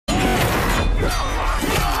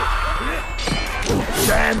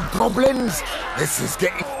damn goblins! This is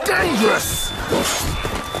getting dangerous!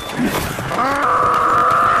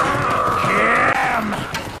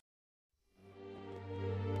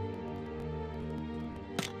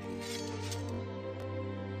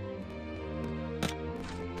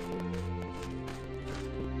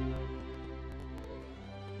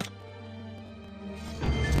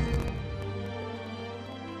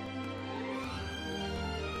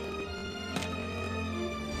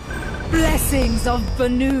 Blessings of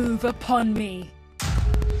Banuv upon me.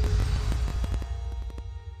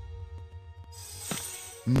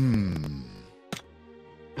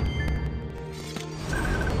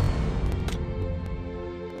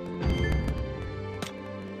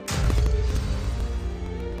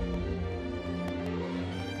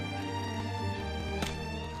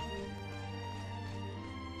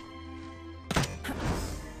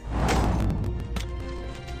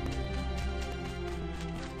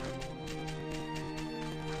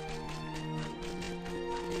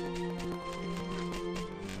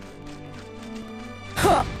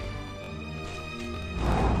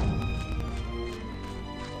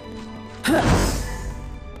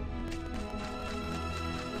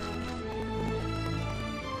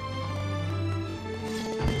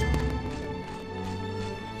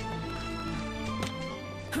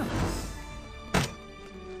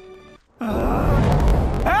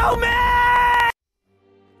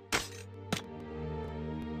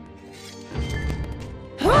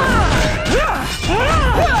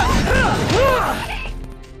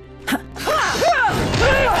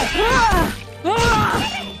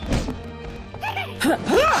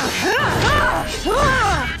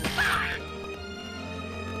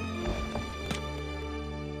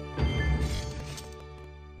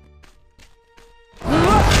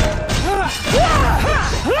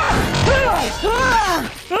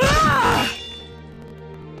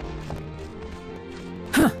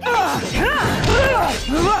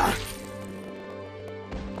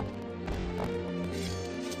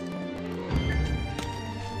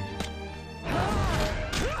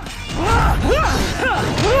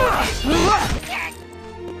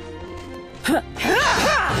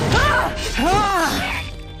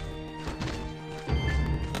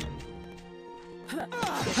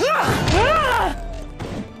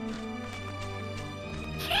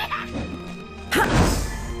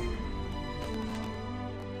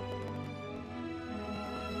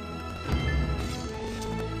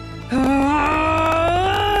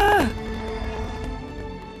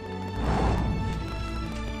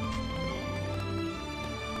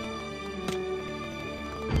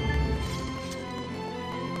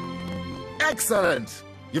 Excellent!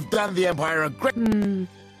 You've done the Empire a great...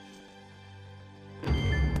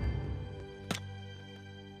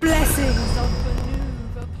 Blessings of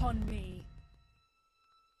Banuv upon me.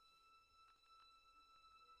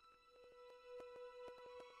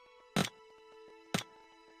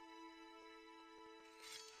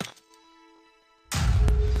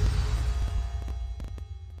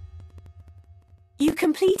 You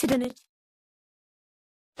completed an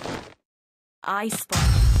I spot.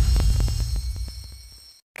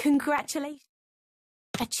 Congratulations.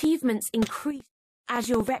 Achievements increase as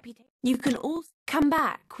your reputation. You can also come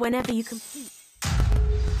back whenever you complete.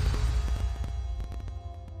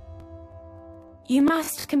 You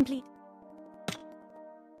must complete.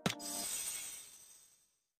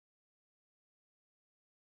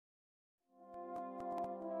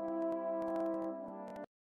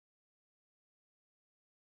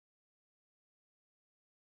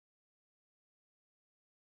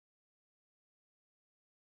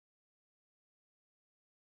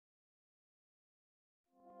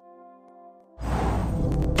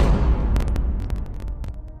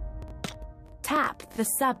 Tap the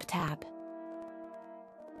sub-tab.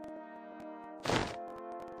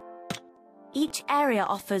 Each area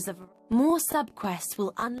offers more sub-quests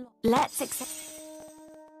will unlock. Let's accept.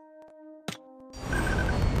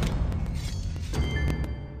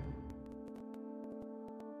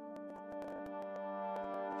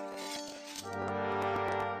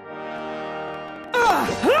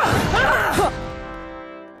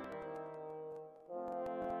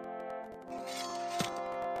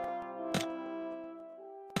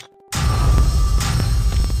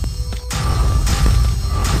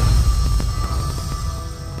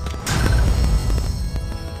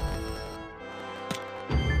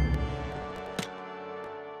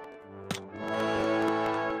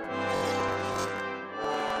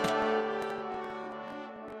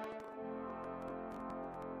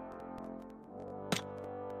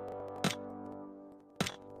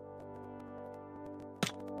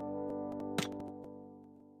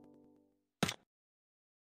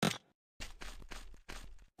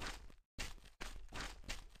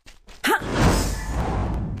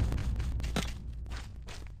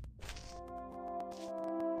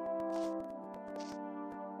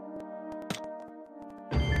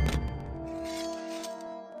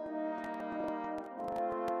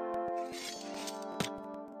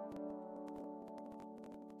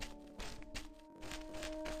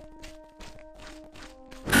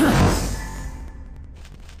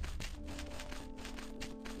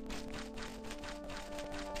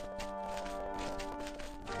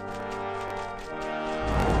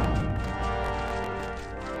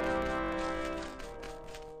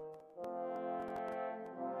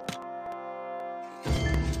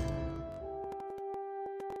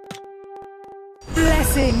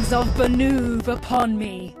 Blessings of Banuv upon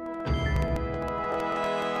me.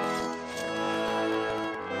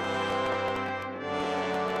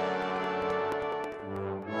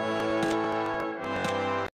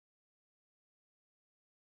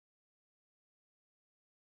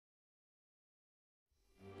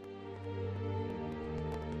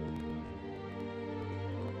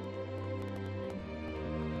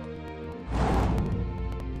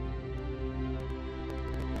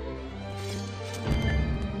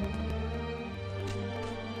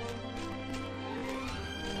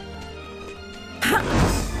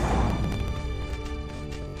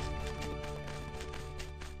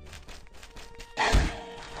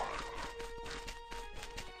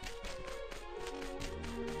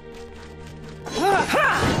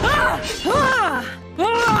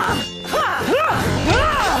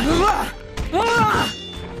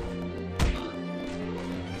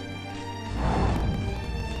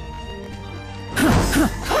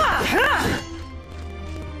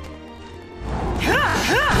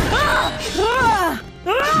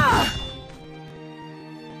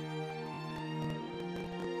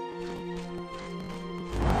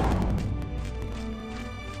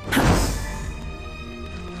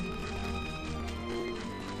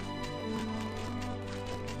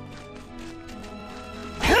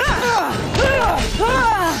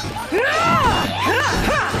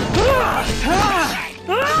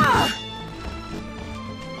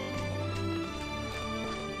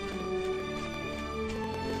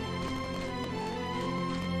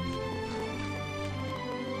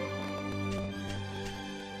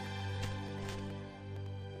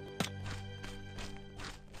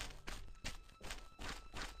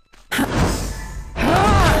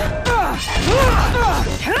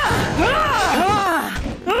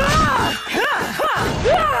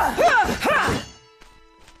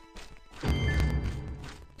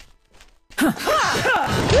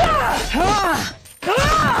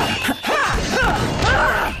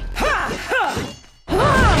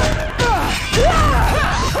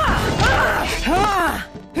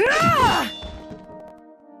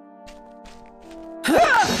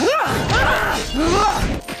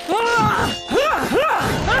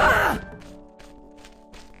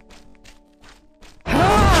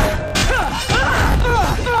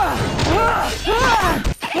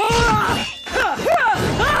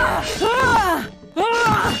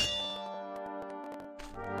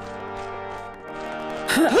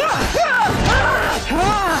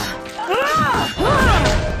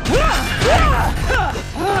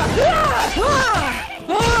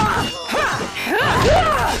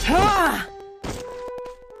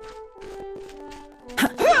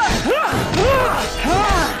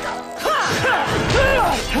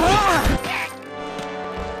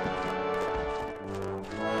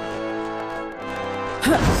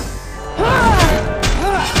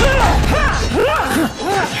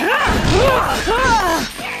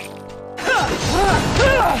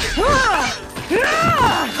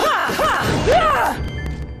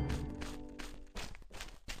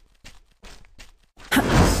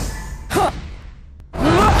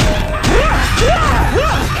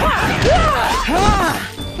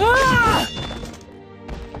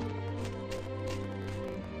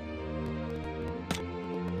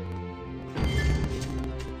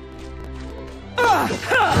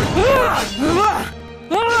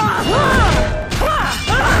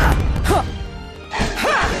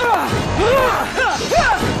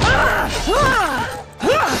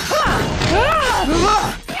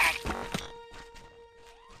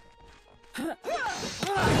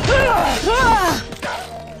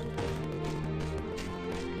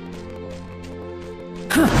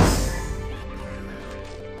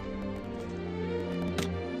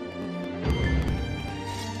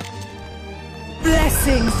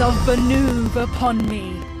 Blessings of Banuv upon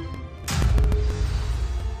me.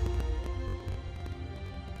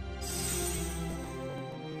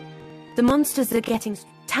 The monsters are getting...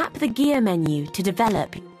 Tap the gear menu to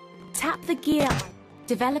develop. Tap the gear.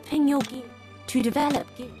 Developing your gear. To develop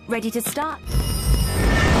gear. Ready to start.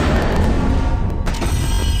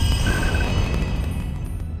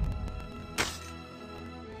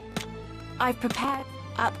 I've prepared.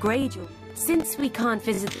 Upgrade your... Since we can't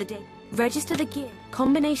visit the day, register the gear.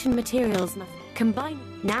 Combination materials must combine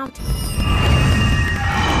now.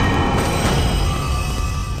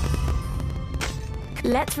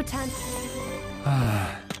 Let's return.